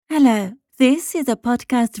Hello, this is a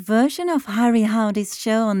podcast version of Harry Howdy's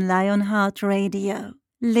show on Lionheart Radio.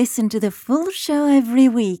 Listen to the full show every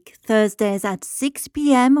week, Thursdays at 6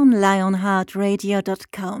 p.m. on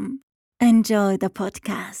lionheartradio.com. Enjoy the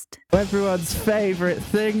podcast. Everyone's favourite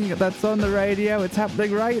thing that's on the radio, it's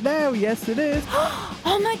happening right now. Yes, it is.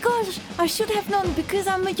 Oh my gosh, I should have known because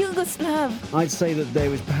I'm a Yugoslav. I'd say that there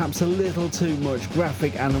was perhaps a little too much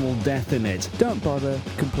graphic animal death in it. Don't bother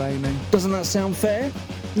complaining. Doesn't that sound fair?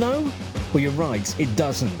 No? Well, you're right, it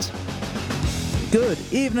doesn't. Good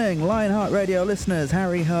evening, Lionheart Radio listeners.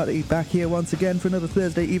 Harry Hardy back here once again for another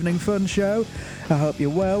Thursday evening fun show. I hope you're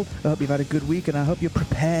well, I hope you've had a good week, and I hope you're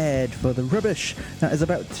prepared for the rubbish that is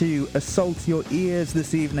about to assault your ears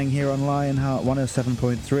this evening here on Lionheart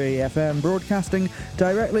 107.3 FM, broadcasting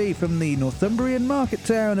directly from the Northumbrian market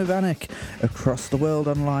town of Alnwick, across the world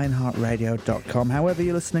on lionheartradio.com. However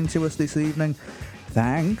you're listening to us this evening,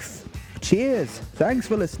 thanks. Cheers. Thanks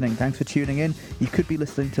for listening. Thanks for tuning in. You could be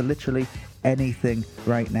listening to literally anything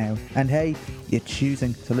right now. And hey, you're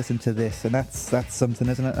choosing to listen to this. And that's something,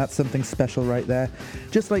 isn't it? That's something special right there.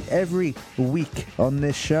 Just like every week on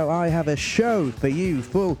this show, I have a show for you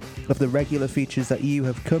full of the regular features that you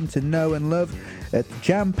have come to know and love. A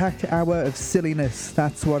jam-packed hour of silliness.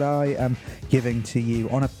 That's what I am giving to you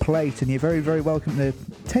on a plate. And you're very, very welcome to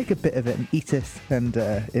take a bit of it and eat it and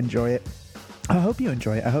enjoy it. I hope you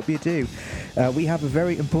enjoy it. I hope you do. We have a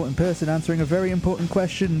very important person answering a very important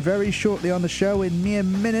question very shortly on the show in mere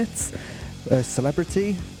minutes. A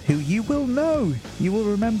celebrity who you will know. You will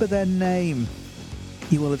remember their name.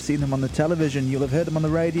 You will have seen them on the television. You'll have heard them on the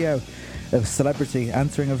radio. A celebrity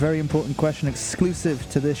answering a very important question exclusive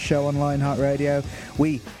to this show on Lionheart Radio.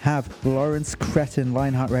 We have Lawrence Cretton,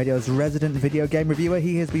 Lionheart Radio's resident video game reviewer.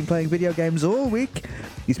 He has been playing video games all week.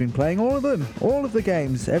 He's been playing all of them, all of the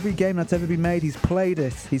games. Every game that's ever been made, he's played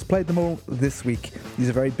it. He's played them all this week. He's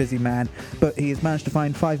a very busy man, but he has managed to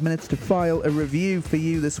find 5 minutes to file a review for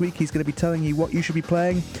you this week. He's going to be telling you what you should be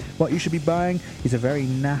playing, what you should be buying. He's a very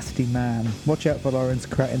nasty man. Watch out for Lawrence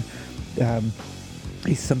Cretton.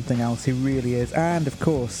 He's something else, he really is. And of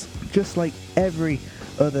course, just like every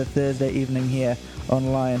other Thursday evening here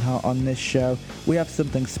on Lionheart on this show, we have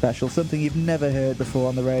something special, something you've never heard before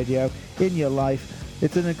on the radio in your life.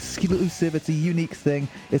 It's an exclusive, it's a unique thing.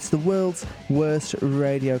 It's the world's worst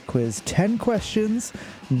radio quiz. 10 questions,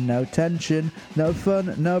 no tension, no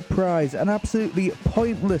fun, no prize. An absolutely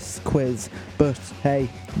pointless quiz. But hey,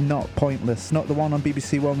 not pointless. Not the one on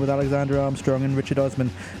BBC One with Alexander Armstrong and Richard Osman.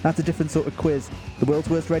 That's a different sort of quiz. The world's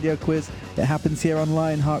worst radio quiz. It happens here on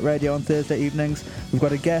Lionheart Radio on Thursday evenings. We've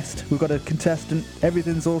got a guest, we've got a contestant.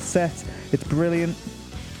 Everything's all set. It's brilliant.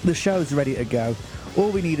 The show's ready to go. All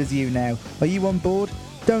we need is you now. Are you on board?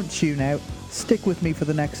 Don't tune out. Stick with me for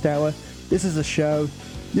the next hour. This is a show.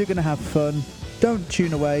 You're going to have fun. Don't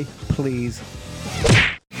tune away, please.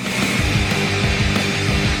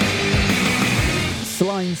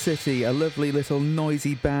 Slime City, a lovely little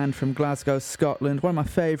noisy band from Glasgow, Scotland. One of my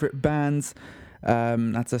favourite bands.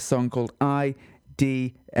 That's a song called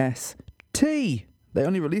IDST. They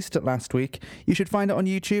only released it last week. You should find it on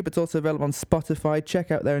YouTube. It's also available on Spotify. Check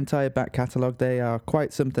out their entire back catalogue. They are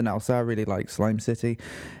quite something else. I really like Slime City.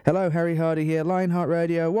 Hello, Harry Hardy here. Lionheart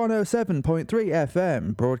Radio 107.3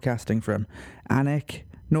 FM, broadcasting from Alnwick,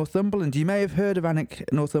 Northumberland. You may have heard of Alnwick,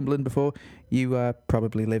 Northumberland before. You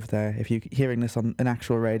probably live there if you're hearing this on an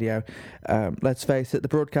actual radio. Let's face it, the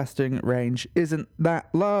broadcasting range isn't that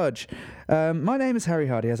large. My name is Harry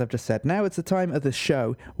Hardy, as I've just said. Now it's the time of the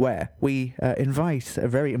show where we invite a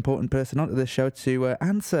very important person onto the show to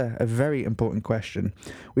answer a very important question.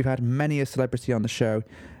 We've had many a celebrity on the show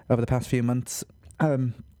over the past few months.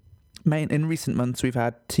 In recent months, we've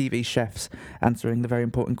had TV chefs answering the very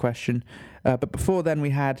important question. But before then, we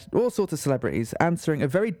had all sorts of celebrities answering a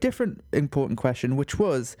very different important question, which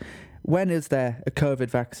was, when is there a COVID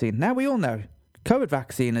vaccine? Now, we all know COVID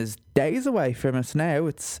vaccine is days away from us now.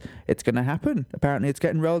 It's going to happen. Apparently, it's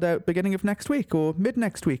getting rolled out beginning of next week or mid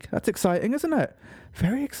next week. That's exciting, isn't it?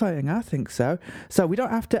 Very exciting, I think so. So we don't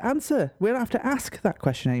have to answer. We don't have to ask that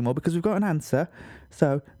question anymore because we've got an answer.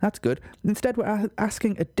 So that's good. Instead, we're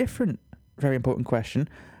asking a different, very important question.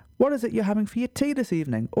 What is it you're having for your tea this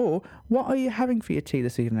evening? Or what are you having for your tea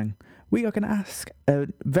this evening? We are going to ask a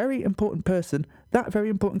very important person that very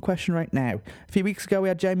important question right now. A few weeks ago, we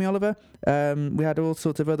had Jamie Oliver. We had all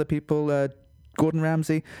sorts of other people, Gordon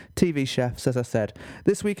Ramsay, TV chefs, as I said.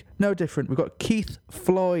 This week, no different. We've got Keith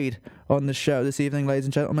Floyd on the show this evening, ladies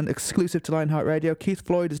and gentlemen, exclusive to Lionheart Radio. Keith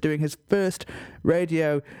Floyd is doing his first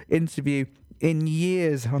radio interview in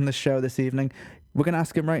years on the show this evening. We're going to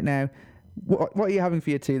ask him right now, what are you having for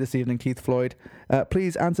your tea this evening, Keith Floyd?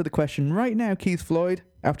 Please answer the question right now, Keith Floyd.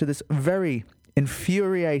 after this very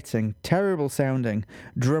infuriating, terrible sounding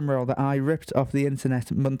drum roll that I ripped off the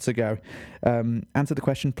internet months ago. Answer the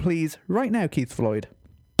question, please, right now, Keith Floyd.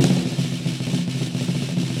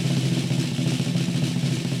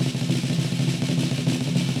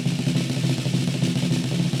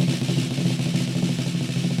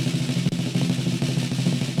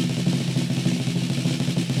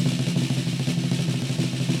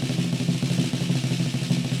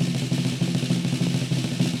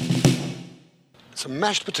 Some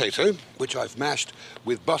mashed potato, which I've mashed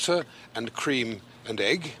with butter and cream and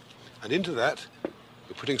egg, and into that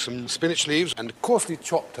we're putting some spinach leaves and coarsely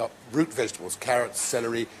chopped up root vegetables, carrots,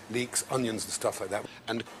 celery, leeks, onions and stuff like that,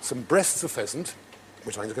 and some breasts of pheasant,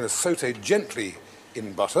 which I'm going to saute gently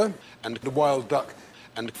in butter, and the wild duck,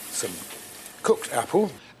 and some cooked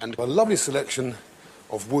apple, and a lovely selection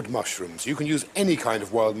of wood mushrooms. You can use any kind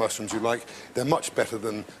of wild mushrooms you like. They're much better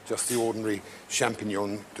than just the ordinary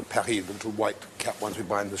champignon de Paris, the little white cap ones we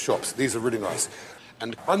buy in the shops. These are really nice.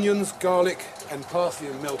 And onions, garlic, and parsley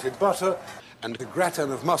and melted butter, and a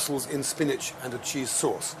gratin of mussels in spinach and a cheese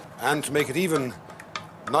sauce. And to make it even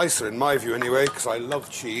nicer, in my view anyway, because I love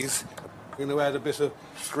cheese, I'm going to add a bit of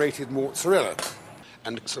grated mozzarella,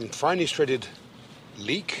 and some finely shredded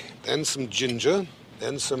leek, then some ginger,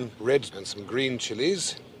 then some red and some green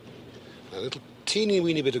chilies, a little teeny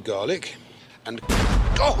weeny bit of garlic, and...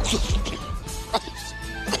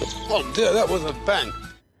 Oh dear, that was a bang.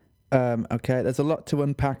 Okay, there's a lot to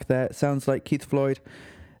unpack there. It sounds like Keith Floyd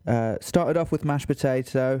started off with mashed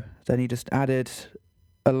potato, then he just added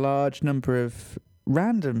a large number of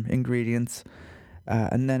random ingredients,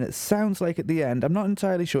 and then it sounds like at the end, I'm not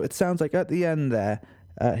entirely sure, it sounds like at the end there,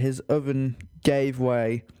 his oven gave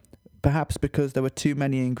way, perhaps because there were too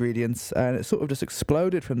many ingredients, and it sort of just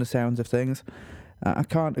exploded from the sounds of things. I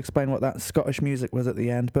can't explain what that Scottish music was at the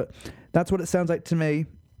end, but that's what it sounds like to me.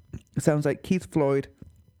 It sounds like Keith Floyd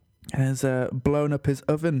has blown up his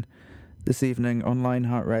oven this evening on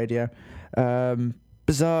Lionheart Radio.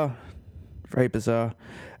 Bizarre. Very bizarre.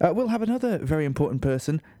 We'll have another very important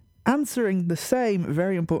person answering the same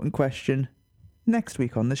very important question next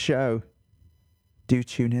week on the show. Do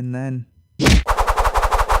tune in then.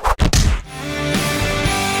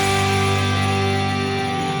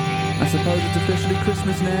 I suppose it's officially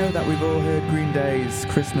Christmas now that we've all heard Green Day's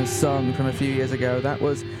Christmas song from a few years ago. That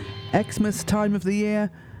was Xmas Time of the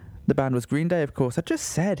Year. The band was Green Day, of course. I just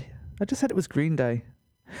said it was Green Day.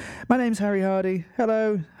 My name's Harry Hardy.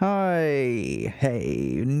 Hello. Hi.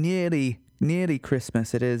 Hey. Nearly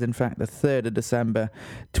Christmas. It is, in fact, the 3rd of December,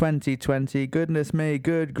 2020. Goodness me,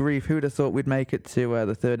 good grief. Who'd have thought we'd make it to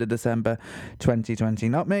the 3rd of December, 2020?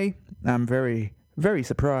 Not me. I'm very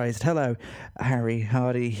surprised. Hello, Harry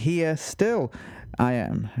Hardy here still. I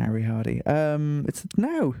am Harry Hardy. It's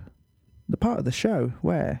now the part of the show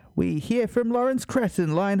where we hear from Lawrence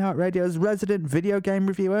Cretton, Lionheart Radio's resident video game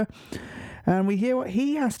reviewer, and we hear what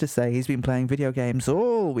he has to say. He's been playing video games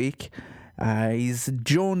all week. He's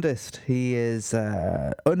jaundiced. He is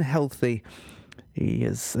unhealthy. He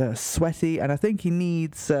is sweaty, and I think he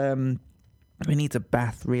needs a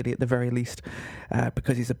bath, really, at the very least,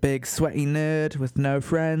 because he's a big, sweaty nerd with no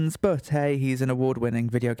friends. But, hey, he's an award-winning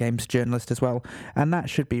video games journalist as well, and that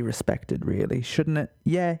should be respected, really, shouldn't it?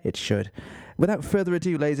 Yeah, it should. Without further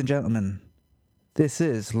ado, ladies and gentlemen, this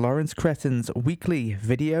is Lawrence Cretton's weekly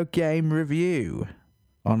video game review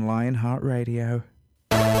on Lionheart Radio.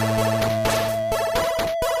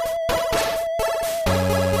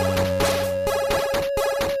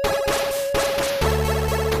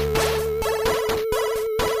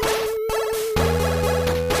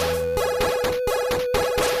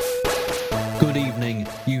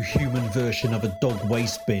 Version of a dog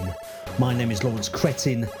waste bin. My name is Lawrence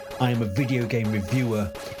Cretton. I am a video game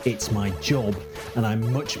reviewer. It's my job, and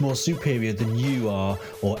I'm much more superior than you are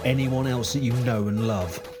or anyone else that you know and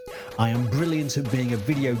love. I am brilliant at being a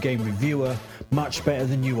video game reviewer, much better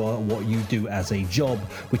than you are at what you do as a job,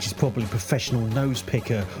 which is probably professional nose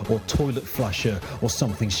picker or toilet flusher or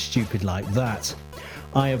something stupid like that.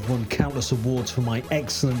 I have won countless awards for my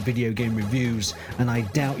excellent video game reviews, and I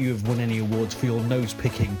doubt you have won any awards for your nose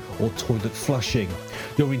picking or toilet flushing.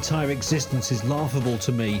 Your entire existence is laughable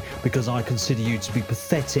to me because I consider you to be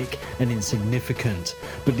pathetic and insignificant.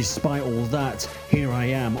 But despite all that, here I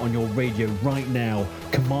am on your radio right now,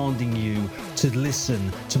 commanding you to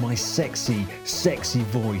listen to my sexy, sexy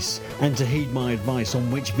voice and to heed my advice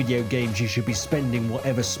on which video games you should be spending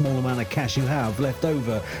whatever small amount of cash you have left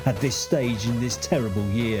over at this stage in this terrible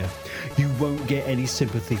year. You won't get any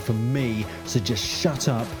sympathy from me, so just shut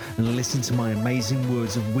up and listen to my amazing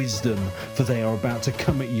words of wisdom, for they are about to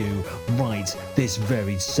come at you right this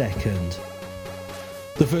very second.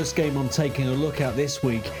 The first game I'm taking a look at this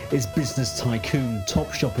week is Business Tycoon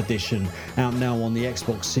Top Shop Edition, out now on the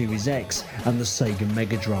Xbox Series X and the Sega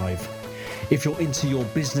Mega Drive. If you're into your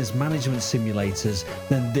business management simulators,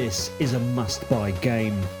 then this is a must-buy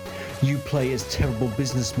game. You play as terrible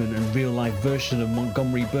businessman and real-life version of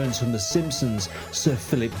Montgomery Burns from The Simpsons, Sir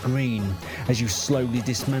Philip Green, as you slowly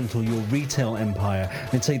dismantle your retail empire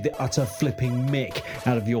and take the utter flipping mick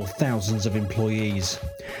out of your thousands of employees.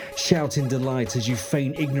 Shout in delight as you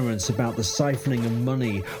feign ignorance about the siphoning of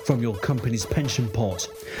money from your company's pension pot.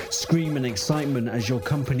 Scream in excitement as your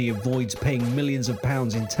company avoids paying millions of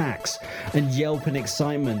pounds in tax, and yelp in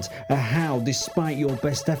excitement at how, despite your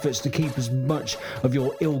best efforts to keep as much of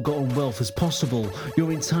your ill-gotten wealth as possible,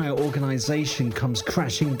 your entire organisation comes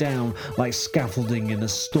crashing down like scaffolding in a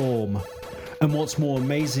storm. And what's more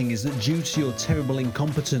amazing is that due to your terrible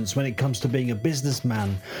incompetence when it comes to being a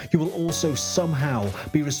businessman, you will also somehow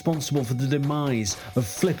be responsible for the demise of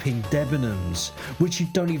flipping Debenhams, which you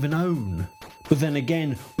don't even own. But then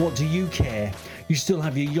again, what do you care? You still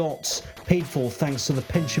have your yachts, paid for thanks to the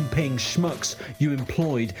pension-paying schmucks you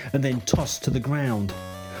employed and then tossed to the ground.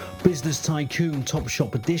 Business Tycoon Top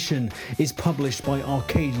Shop Edition is published by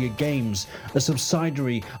Arcadia Games, a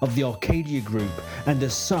subsidiary of the Arcadia Group, and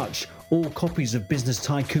as such, all copies of Business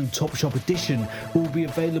Tycoon Top Shop Edition will be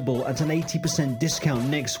available at an 80% discount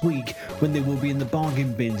next week when they will be in the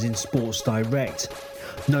bargain bins in Sports Direct.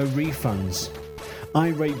 No refunds. I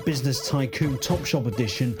rate Business Tycoon Top Shop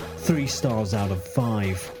Edition 3 stars out of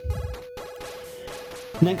 5.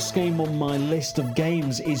 Next game on my list of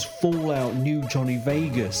games is Fallout New Johnny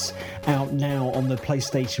Vegas, out now on the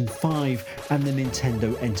PlayStation 5 and the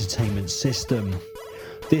Nintendo Entertainment System.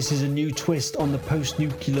 This is a new twist on the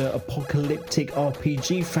post-nuclear apocalyptic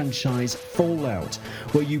RPG franchise Fallout,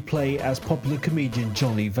 where you play as popular comedian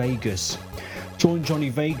Johnny Vegas. Join Johnny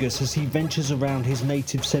Vegas as he ventures around his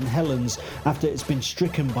native St. Helens after it's been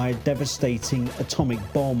stricken by a devastating atomic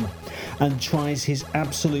bomb, and tries his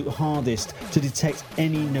absolute hardest to detect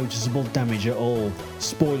any noticeable damage at all.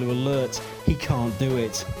 Spoiler alert, he can't do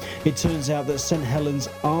it. It turns out that St. Helens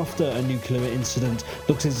after a nuclear incident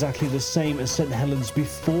looks exactly the same as St. Helens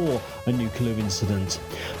before a nuclear incident.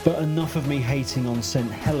 But enough of me hating on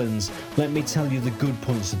St. Helens, let me tell you the good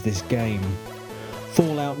points of this game.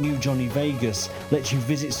 Fallout New Johnny Vegas lets you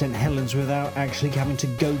visit St. Helens without actually having to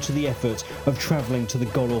go to the effort of travelling to the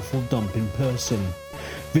god-awful dump in person.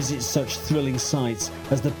 Visit such thrilling sights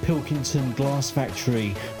as the Pilkington Glass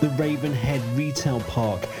Factory, the Ravenhead Retail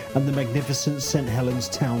Park and the magnificent St. Helens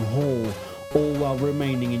Town Hall, all while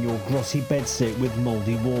remaining in your grotty bedsit with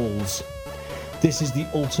mouldy walls. This is the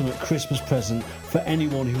ultimate Christmas present for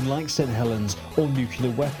anyone who likes St. Helens or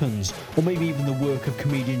nuclear weapons, or maybe even the work of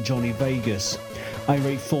comedian Johnny Vegas. I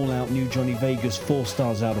rate Fallout New Johnny Vegas 4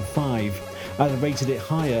 stars out of 5. I'd have rated it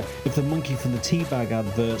higher if the monkey from the Teabag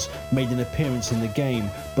adverts made an appearance in the game,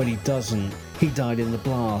 but he doesn't. He died in the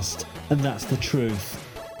blast, and that's the truth.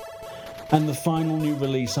 And the final new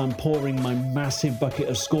release I'm pouring my massive bucket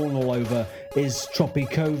of scorn all over is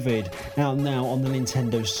Tropicovid, out now on the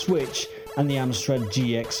Nintendo Switch and the Amstrad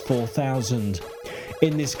GX 4000.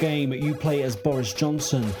 In this game, you play as Boris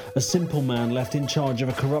Johnson, a simple man left in charge of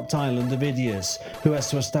a corrupt island of idiots who has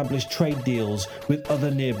to establish trade deals with other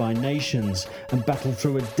nearby nations and battle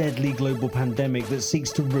through a deadly global pandemic that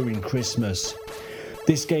seeks to ruin Christmas.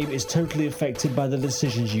 This game is totally affected by the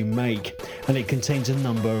decisions you make, and it contains a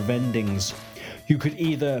number of endings. You could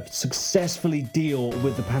either successfully deal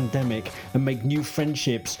with the pandemic and make new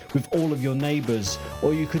friendships with all of your neighbours,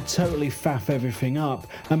 or you could totally faff everything up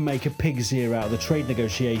and make a pig's ear out of the trade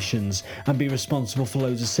negotiations and be responsible for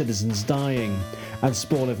loads of citizens dying and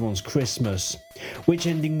spoil everyone's Christmas. Which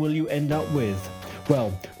ending will you end up with?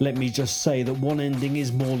 Well, let me just say that one ending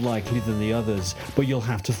is more likely than the others, but you'll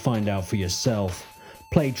have to find out for yourself.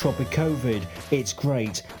 Play Tropicovid, it's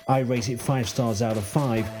great. I rate it 5 stars out of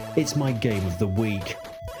 5. It's my game of the week.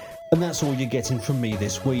 And that's all you're getting from me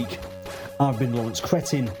this week. I've been Lawrence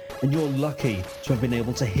Cretin, and you're lucky to have been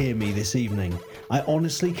able to hear me this evening. I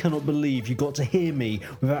honestly cannot believe you got to hear me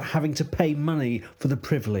without having to pay money for the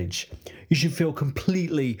privilege. You should feel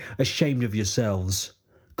completely ashamed of yourselves.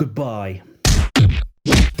 Goodbye.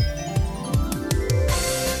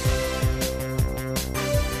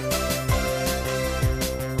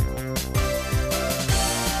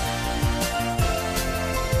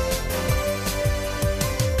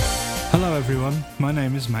 Hello everyone, my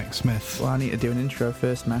name is Max Smith. Well, I need to do an intro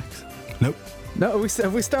first, Max. Nope. No,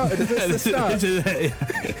 have we started? Is this the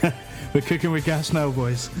start? We're cooking with gas now,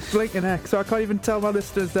 boys. Blinking heck. So I can't even tell my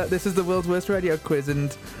listeners that this is the world's worst radio quiz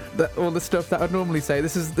and that all the stuff that I'd normally say.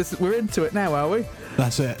 This is we're into it now, are we?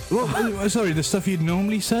 That's it. Well, sorry, the stuff you'd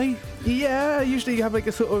normally say? Yeah, usually you have like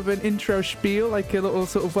a sort of an intro spiel, like a little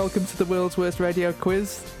sort of welcome to the world's worst radio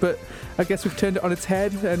quiz, but I guess we've turned it on its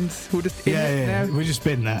head and we're just in it now. We've just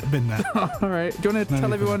been that. All right. Do you want to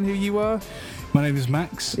tell everyone who you are? My name is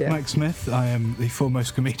Max Smith. I am the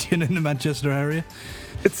foremost comedian in the Manchester area.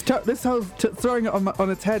 It's this whole throwing it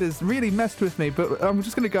on its head has really messed with me, but I'm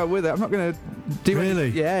just going to go with it. I'm not going to do it. Really?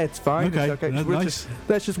 Yeah, it's fine. Okay, it's okay. nice.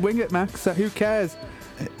 Let's just wing it, Max. Who cares?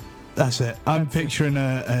 That's it. I'm picturing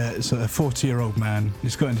a sort of 40-year-old man.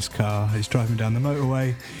 He's got in his car. He's driving down the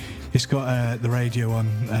motorway. He's got the radio on,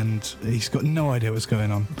 and he's got no idea what's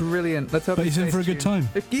going on. Brilliant. Let's hope. But he's in for a good time.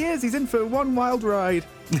 He is. He's in for one wild ride.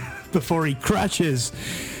 Before he crashes.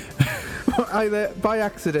 Either by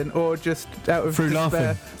accident or just out of through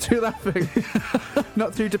despair. laughing. Through laughing.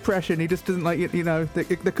 Not through depression. He just doesn't like it. You know, there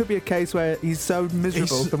could be a case where he's so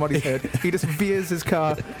miserable from what he's heard. He just veers his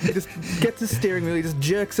car. He just gets his steering wheel. He just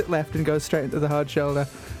jerks it left and goes straight into the hard shoulder.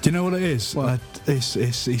 Do you know what it is? What?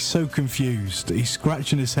 He's so confused. He's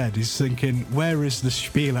scratching his head. He's thinking, where is the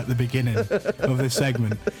spiel at the beginning of this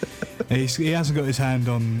segment? He hasn't got his hand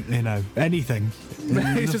on, anything.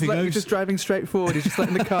 He's just driving straight forward. He's just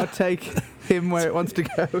letting the car take him where it wants to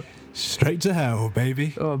go. Straight to hell,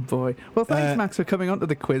 baby. Oh, boy. Well, thanks, Max, for coming on to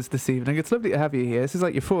the quiz this evening. It's lovely to have you here. This is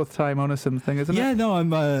like your 4th time on or something, isn't it? Yeah, no,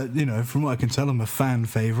 I'm, from what I can tell, I'm a fan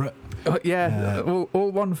favourite.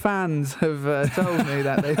 All one fans have told me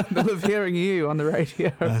that they love hearing you on the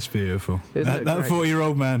radio. That's beautiful. That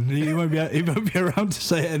 40-year-old man, he won't be around to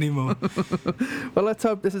say it anymore. Well, let's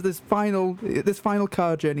hope this final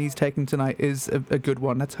car journey he's taking tonight is a good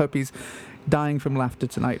one. Let's hope he's dying from laughter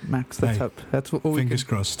tonight, Max. Let's hope. That's what fingers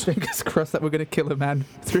crossed. Fingers crossed that we're going to kill a man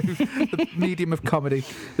through the medium of comedy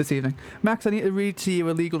this evening. Max, I need to read to you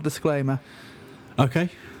a legal disclaimer. Okay.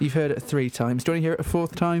 You've heard it 3 times. Do you want to hear it a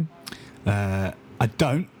 4th time? I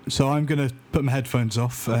don't, so I'm going to put my headphones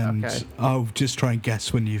off and I'll just try and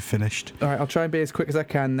guess when you've finished. All right, I'll try and be as quick as I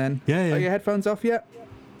can then. Yeah. Are your headphones off yet?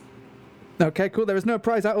 Okay, cool. There is no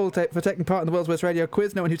prize at all for taking part in the World's Worst Radio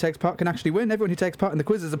Quiz. No one who takes part can actually win. Everyone who takes part in the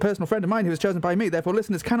quiz is a personal friend of mine who is chosen by me. Therefore,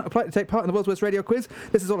 listeners cannot apply to take part in the World's Worst Radio Quiz.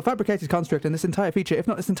 This is all a fabricated construct, and this entire feature, if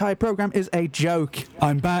not this entire programme, is a joke.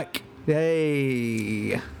 I'm back.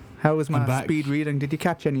 Yay. How was my speed reading? Did you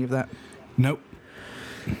catch any of that? Nope.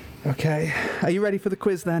 Okay. Are you ready for the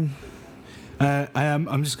quiz then? I am.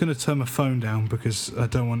 I'm just going to turn my phone down because I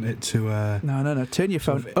don't want it to... No. Turn your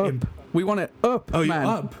phone up. We want it up, Oh, man.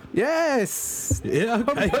 You're up? Yes. Yeah,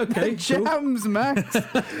 okay. Jams, Max.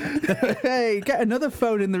 Hey, get another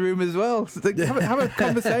phone in the room as well. Have a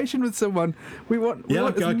conversation with someone. We want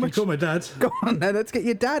I can call my dad. Go on then, let's get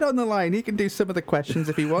your dad on the line. He can do some of the questions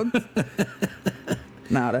if he wants.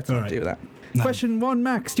 No, let's not do that. No. Question 1,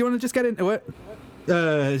 Max. Do you want to just get into it?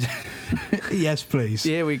 Yes, please.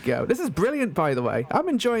 Here we go. This is brilliant, by the way. I'm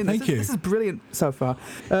enjoying this. Thank you. This is brilliant so far.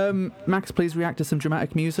 Max, please react to some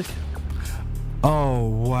dramatic music. Oh,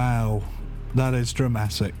 wow. That is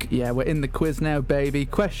dramatic. Yeah, we're in the quiz now, baby.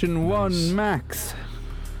 Question 1, Max.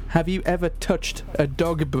 Have you ever touched a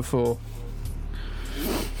dog before?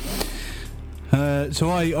 So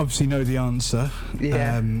I obviously know the answer.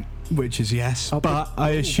 Yeah. Which is yes, but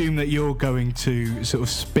I assume that you're going to sort of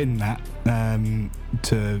spin that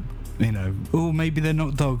to, maybe they're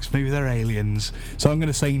not dogs, maybe they're aliens. So I'm going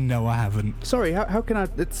to say no, I haven't. Sorry, how can I...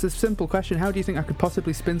 It's a simple question. How do you think I could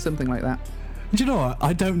possibly spin something like that? Do you know what?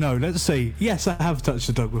 I don't know. Let's see. Yes, I have touched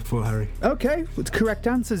a dog before, Harry. Okay, it's correct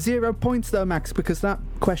answer. 0 points though, Max, because that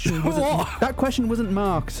question wasn't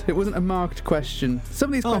marked. It wasn't a marked question.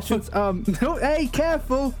 Some of these questions oh, hey,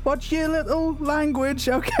 careful. Watch your little language.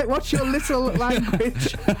 Okay, watch your little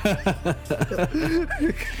language.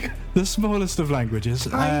 The smallest of languages.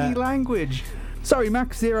 Tiny language. Sorry,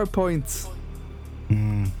 Max, 0 points.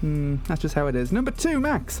 That's just how it is. Number 2,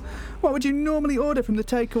 Max. What would you normally order from the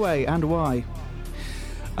takeaway and why?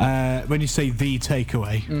 When you say the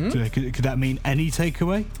takeaway, could that mean any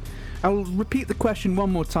takeaway? I'll repeat the question one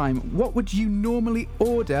more time. What would you normally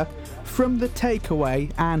order from the takeaway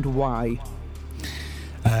and why?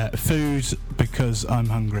 Food, because I'm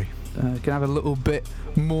hungry. Can I have a little bit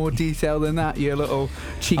more detail than that, you little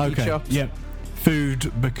cheeky chops? Yep.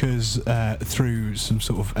 Food, because through some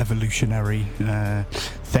sort of evolutionary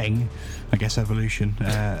thing, I guess, evolution.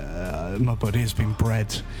 My body has been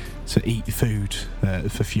bred to eat food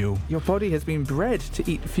for fuel. Your body has been bred to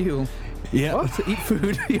eat fuel. Yeah. What? To eat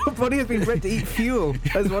food? Your body has been bred to eat fuel.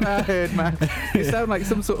 That's what I heard, man. You sound like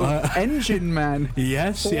some sort of engine man.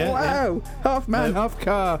 Yes, yeah. Wow. Yeah. Half man, half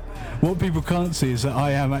car. What people can't see is that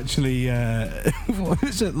I am actually, what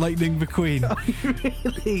is it, Lightning McQueen?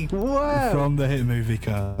 Really? Wow. From the hit movie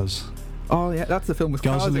Cars. Oh, yeah, that's the film with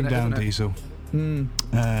cars in Guzzling it, down isn't it?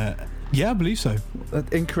 diesel. Yeah, I believe so.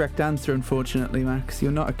 Incorrect answer, unfortunately, Max.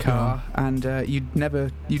 You're not a car, and you'd never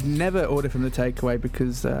order from the takeaway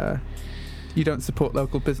because you don't support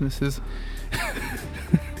local businesses.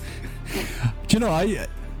 Do you know,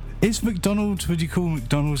 is McDonald's, would you call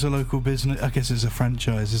McDonald's a local business? I guess it's a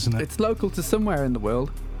franchise, isn't it? It's local to somewhere in the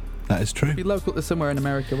world. That is true. It'll be local to somewhere in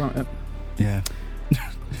America, won't it? Yeah.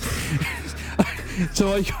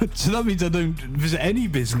 So that means I don't visit any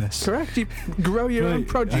business. Correct. You grow your own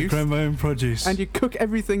produce. I grow my own produce. And you cook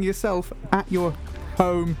everything yourself at your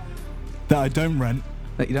home. That I don't rent.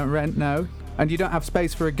 That you don't rent, no. And you don't have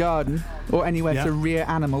space for a garden or anywhere to rear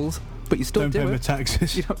animals, but you still don't pay it. my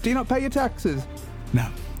taxes. Do you not pay your taxes? No.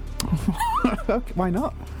 Okay, why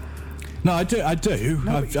not? No, I do.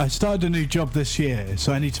 No, I started a new job this year,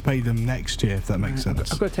 so I need to pay them next year, if that makes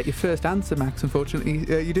sense. I've got to take your first answer, Max,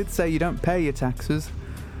 unfortunately. You did say you don't pay your taxes.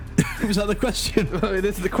 Was that the question? Well,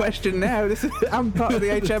 this is the question now. I'm part of the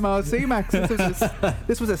HMRC, Max.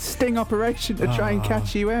 This was a sting operation to try and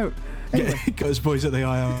catch you out. Anyway. Got us boys at the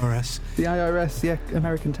IRS. The IRS, yeah,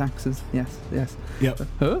 American taxes. Yes. Yep.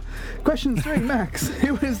 Huh? Question 3, Max.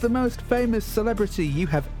 Who is the most famous celebrity you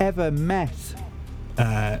have ever met?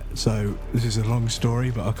 So this is a long story,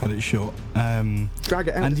 but I'll cut it short. Drag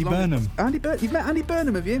it out. Andy Burnham. You've met Andy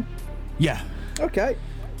Burnham, have you? Yeah. Okay.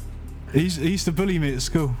 He used to bully me at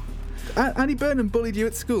school. Andy Burnham bullied you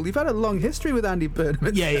at school. You've had a long history with Andy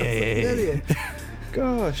Burnham. Yeah.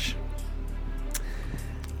 Gosh.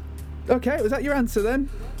 Okay, was that your answer then?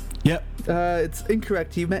 Yep. It's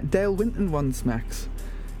incorrect. You met Dale Winton once, Max.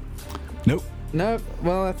 Nope. No,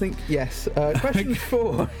 well, I think yes. Question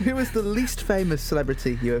 4. Who is the least famous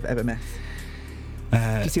celebrity you have ever met? Do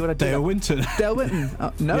you see what I did? Dale Winton. Dale Winton.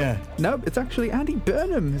 No, Yeah. no, it's actually Andy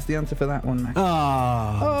Burnham is the answer for that one, Max.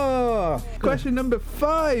 Ah. Oh, question number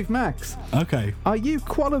 5, Max. Okay. Are you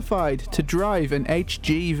qualified to drive an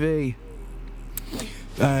HGV?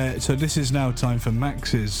 So this is now time for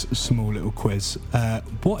Max's small little quiz.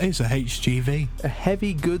 What is a HGV? A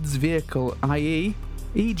heavy goods vehicle, i.e.,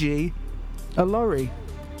 e.g., a lorry.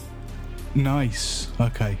 Nice.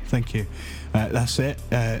 Okay, thank you. That's it.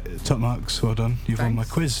 Top marks. Well done. You've won my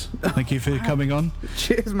quiz. Thank you for coming on.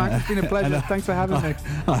 Cheers, Max. It's been a pleasure. Thanks for having me.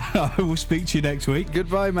 I will speak to you next week,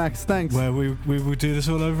 Goodbye, Max. Thanks. where we will do this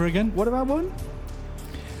all over again. What have I won?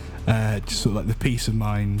 Just sort of like the peace of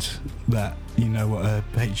mind that you know what a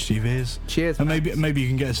HGV is. Cheers, And Max. maybe you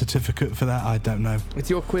can get a certificate for that. I don't know. It's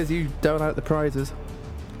your quiz. You dole out the prizes.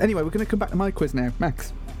 Anyway, we're going to come back to my quiz now.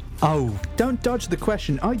 Max, Oh, don't dodge the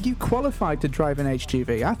question. Are you qualified to drive an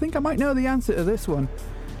HGV? I think I might know the answer to this one.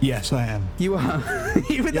 yes, I am. You are.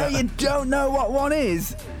 Even though you don't know what one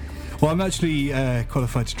is. Well, I'm actually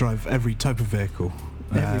qualified to drive every type of vehicle.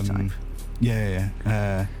 Every type.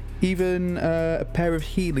 Yeah. Even a pair of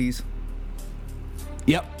Heelys.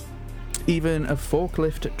 Yep. Even a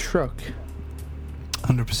forklift truck.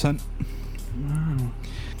 100%.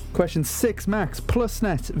 Question 6, Max.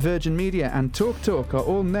 Plusnet, Virgin Media and TalkTalk are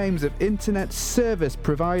all names of internet service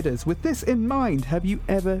providers. With this in mind, have you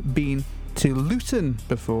ever been to Luton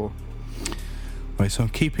before? Right, so I'm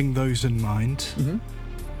keeping those in mind. Mm-hmm.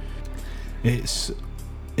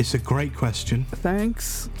 It's a great question.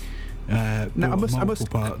 Thanks. Now, Now, I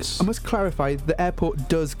parts. must clarify, the airport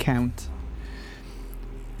does count.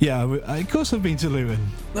 Yeah, of course I've been to Luton.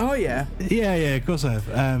 Oh, yeah. Yeah, of course I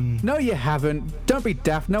have. No, you haven't. Don't be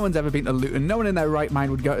daft. No one's ever been to Luton. No one in their right mind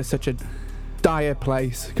would go to such a dire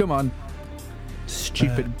place. Come on.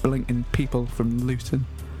 Stupid blinking people from Luton.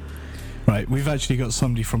 Right, we've actually got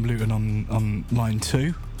somebody from Luton on line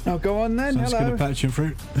 2. Oh, go on then. So I'm just Hello. going to patch him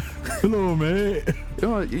through. Hello, mate.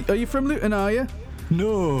 Oh, are you from Luton, are you?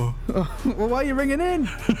 No. Oh, well, why are you ringing in?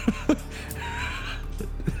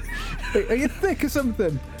 Are you thick or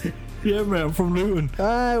something? Yeah, mate, I'm from Luton.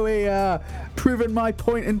 Ah, we are. Proving my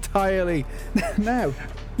point entirely. Now,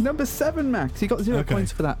 number 7, Max. You got 0 Okay.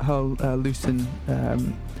 points for that whole Luton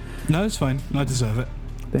No, it's fine. I deserve it.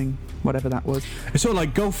 thing, whatever that was. It's sort of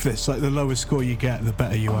like golf this. Like the lower score you get, the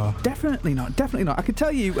better you are. Definitely not. Definitely not. I can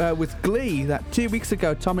tell you with glee that 2 weeks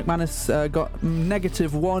ago, Tom McManus got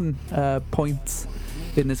 -1 points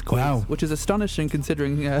in this quiz, Wow. which is astonishing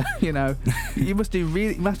considering you know you must do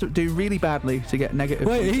really badly to get negative.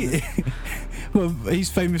 Wait, points. Well, he's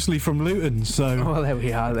famously from Luton, so Well, there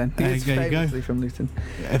we are then. He is There you go. famously from Luton.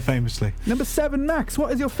 Famously. Number 7, Max.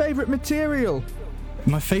 What is your favourite material?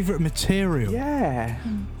 My favourite material. Yeah.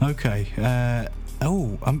 Okay.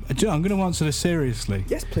 I'm going to answer this seriously,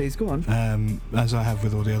 Yes, please, go on. as I have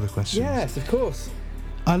with all the other questions. Yes, of course.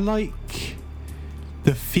 I like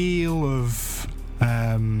the feel of,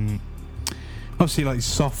 obviously, like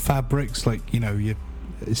soft fabrics, like your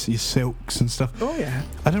silks and stuff. Oh, yeah.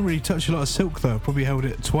 I don't really touch a lot of silk though. I've probably held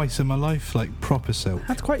it twice in my life, like proper silk.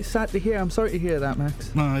 That's quite sad to hear. I'm sorry to hear that,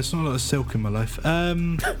 Max. No, it's not a lot of silk in my life.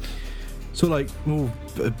 So like,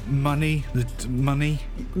 money, money.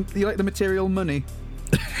 You like the material money?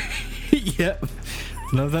 Yep,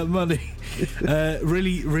 love that money.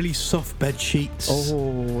 Really, really soft bed sheets.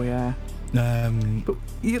 Oh, yeah. But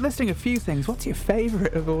you're listing a few things. What's your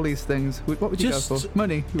favourite of all these things? What would you go for?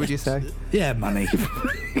 Money, would you say? Yeah, money.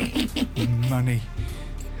 Money.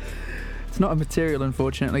 It's not a material,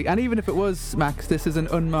 unfortunately. And even if it was, Max, this is an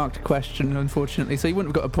unmarked question, unfortunately, so you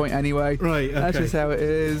wouldn't have got a point anyway. Right, okay. That's just how it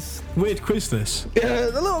is. Weird quiz this. Yeah,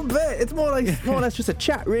 a little bit. It's more or less just a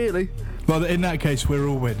chat, really. Well, in that case, we're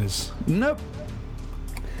all winners. Nope.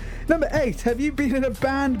 Number 8. Have you been in a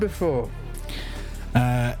band before?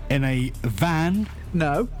 In a van.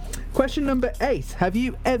 No. Question number 8. Have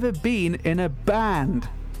you ever been in a band?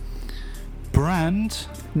 Brand.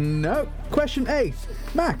 No. Question 8.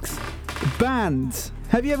 Max. Bands.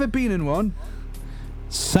 Have you ever been in one?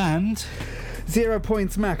 Sand. 0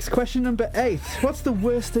 points, Max. Question number 8. What's the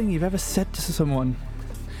worst thing you've ever said to someone?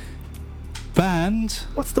 Band.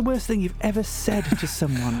 What's the worst thing you've ever said to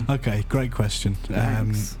someone? Okay, great question.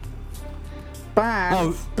 Thanks.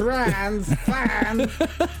 Bands, brands, fans,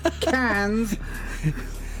 cans.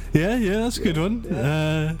 Yeah, that's a good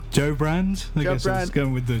one. Joe Brand. I guess I was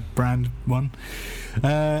going with the brand one.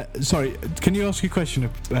 Sorry, can you ask your question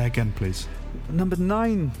again, please? Number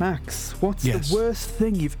 9, Max. What's the worst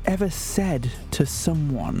thing you've ever said to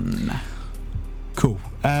someone? Cool.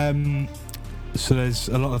 So there's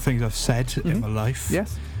a lot of things I've said in my life.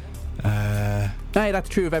 Yes. Hey, that's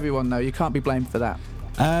true of everyone, though. You can't be blamed for that.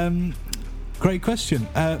 Great question.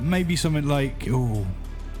 Maybe something like, oh,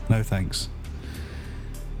 no thanks.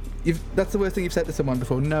 That's the worst thing you've said to someone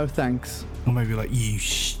before. No thanks. Or maybe like, you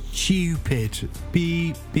stupid.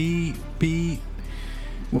 Beep, beep, beep.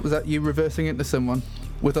 What was that? You reversing into someone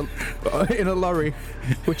with in a lorry,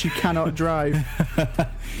 which you cannot drive.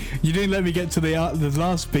 You didn't let me get to the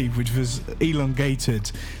last beep, which was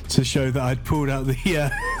elongated to show that I'd pulled out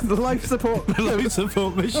the life support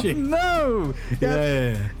machine. No.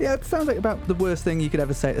 Yeah. It sounds like about the worst thing you could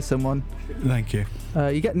ever say to someone. Thank you.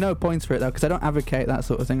 You get no points for it though, because I don't advocate that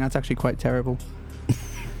sort of thing. That's actually quite terrible.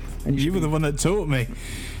 And you were the one that taught me.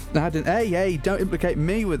 I didn't. Hey, don't implicate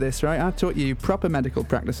me with this, right? I taught you proper medical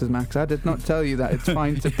practices, Max. I did not tell you that it's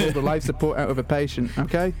fine to pull the life support out of a patient,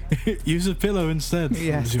 okay? Use a pillow instead.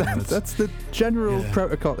 Yes, that's the general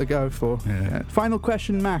protocol to go for. Yeah. Final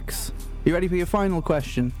question, Max. You ready for your final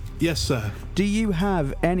question? Yes, sir. Do you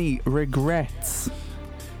have any regrets?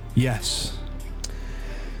 Yes.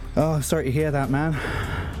 Oh, sorry to hear that, man.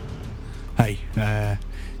 Hey,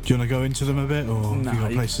 do you want to go into them a bit, or have you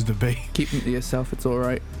got places to be? Keep them to yourself. It's all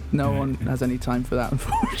right. No one has any time for that,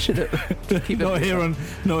 unfortunately. Not here on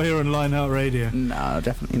Lineout Radio. No,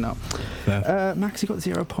 definitely not. Max, you got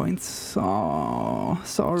 0 points. Oh,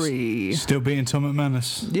 sorry. Still beating Tom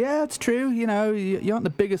McManus. Yeah, it's true. You know, you aren't the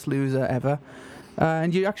biggest loser ever,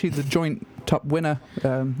 and you're actually the joint top winner.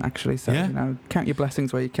 Actually, so you know, count your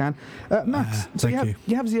blessings where you can. Max, so you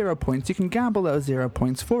have 0 points. You can gamble those 0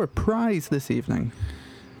 points for a prize this evening.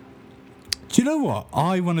 Do you know what?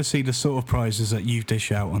 I want to see the sort of prizes that you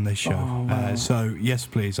dish out on this show. Oh, wow. So, yes,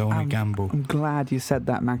 please, I want to gamble. I'm glad you said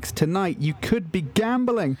that, Max. Tonight, you could be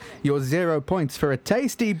gambling your 0 points for a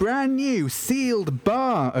tasty, brand new, sealed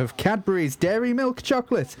bar of Cadbury's Dairy Milk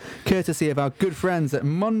Chocolate, courtesy of our good friends at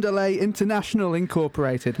Mondelez International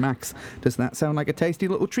Incorporated. Max, does that sound like a tasty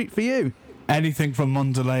little treat for you? Anything from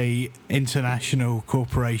Mondelez International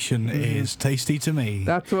Corporation is tasty to me.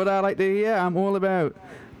 That's what I like to hear. I'm all about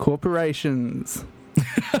corporations.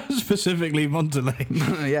 Specifically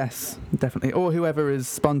Mondelez. Yes, definitely. Or whoever is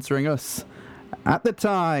sponsoring us at the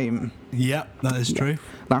time. Yep, that is true.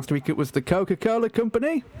 Last week it was the Coca-Cola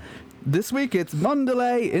Company. This week it's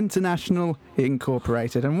Mondelez International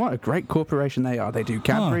Incorporated. And what a great corporation they are. They do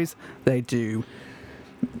Cadbury's. They do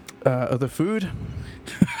other food.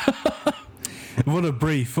 What a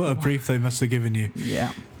brief they must have given you.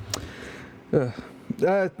 Yeah. Max, do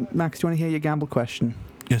you want to hear your gamble question?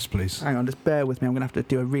 Yes, please. Hang on, just bear with me. I'm going to have to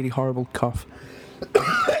do a really horrible cough.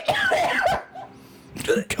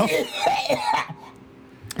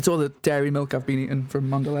 It's all the dairy milk I've been eating from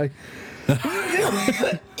Mondelez.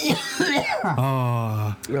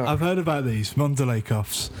 Oh, I've heard about these Mondelez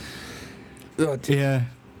coughs. Oh, dear. Yeah,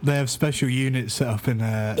 they have special units set up in.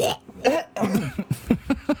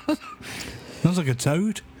 Sounds like a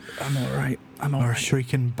toad. I'm all right. I'm all Or a right.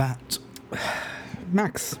 shrieking bat.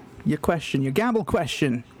 Max, your gamble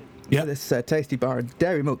question. Yeah. This tasty bar of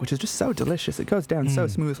dairy milk, which is just so delicious. It goes down so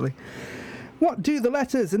smoothly. What do the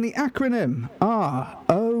letters in the acronym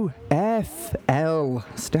ROFL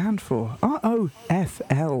stand for?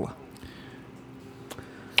 ROFL.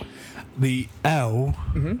 The L,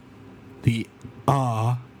 the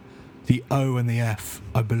R, the O, and the F,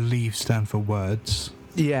 I believe, stand for words.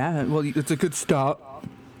 Yeah, well, it's a good start.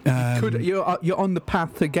 You're on the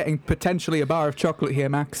path to getting potentially a bar of chocolate here,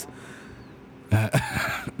 Max.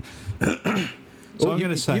 So I'm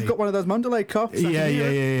going to say... You've got one of those Mondelez coughs. Yeah.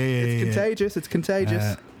 It's contagious. It's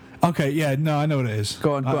contagious. Okay, yeah, no, I know what it is.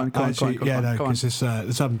 Go on. Yeah, no, because this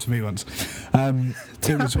happened to me once.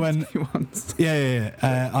 It was when...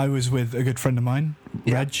 I was with a good friend of mine,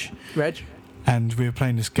 Reg, and we were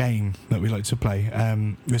playing this game that we like to play.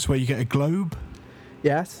 It's where you get a globe.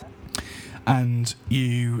 Yes. And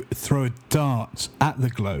you throw a dart at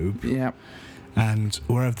the globe. Yeah. And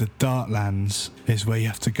wherever the dart lands is where you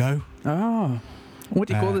have to go. Oh. What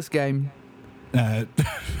do you call this game?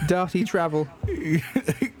 Darty Travel.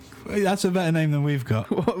 That's a better name than we've got.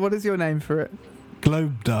 What is your name for it?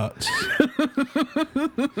 Globe darts.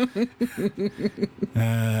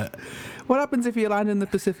 What happens if you land in the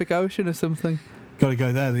Pacific Ocean or something? Got to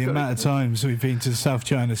go there. The amount of times we've been to the South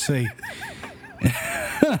China Sea.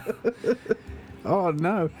 Oh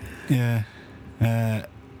no. Yeah.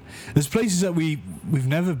 There's places that we've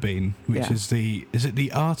never been, which is it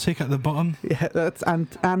the Arctic at the bottom? Yeah, that's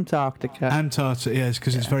Antarctica. Antarctica, yes,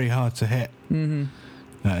 because it's very hard to hit. Mm-hmm.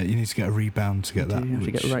 You need to get a rebound to get that. You have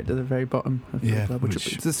to get right to the very bottom of the club,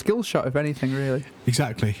 which it's a skill shot, if anything, really.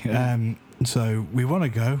 Exactly. So we want to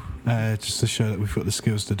go, just to show that we've got the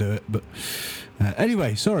skills to do it. But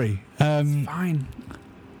anyway, sorry. It's fine.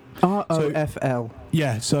 ROFL.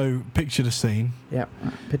 Yeah, so picture the scene. Yeah,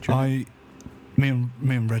 picture. Me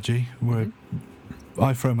and Reggie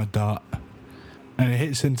I throw my dart, and it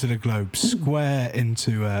hits into the globe, square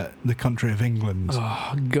into the country of England.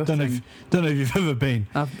 Oh, gutting. Don't know if you've ever been.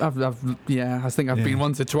 I think I've been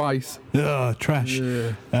once or twice. Oh, trash.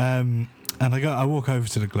 Yeah. And I walk over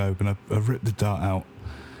to the globe and I rip the dart out,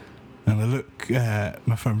 and I look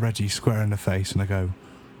my friend Reggie square in the face, and I go,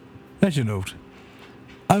 Reginald,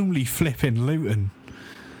 only flipping Luton.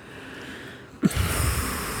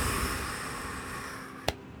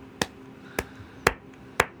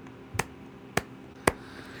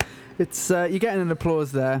 It's you're getting an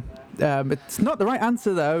applause there. It's not the right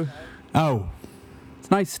answer though. Oh. It's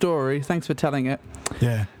a nice story. Thanks for telling it.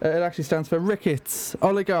 Yeah. It actually stands for rickets,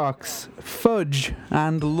 oligarchs, fudge,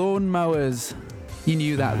 and lawnmowers. You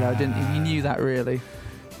knew that though, didn't you? You knew that really.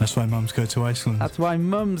 That's why mums go to Iceland. That's why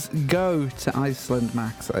mums go to Iceland,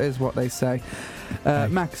 Max. That is what they say.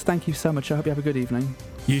 Max, thank you so much. I hope you have a good evening.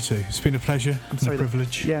 You too. It's been a pleasure and a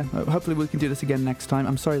privilege. Yeah, hopefully we can do this again next time.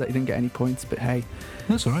 I'm sorry that you didn't get any points, but hey.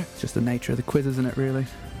 That's all right. It's just the nature of the quiz, isn't it, really?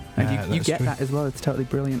 And you get true. that as well. It's totally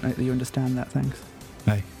brilliant that you understand that. Thanks.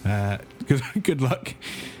 Hey, good luck.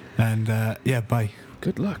 And, bye.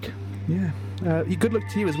 Good luck. Yeah. Good luck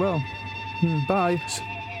to you as well. Bye.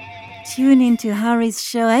 Tune in to Harry's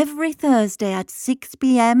show every Thursday at 6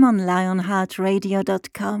 p.m. on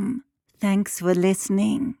lionheartradio.com. Thanks for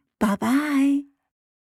listening. Bye-bye.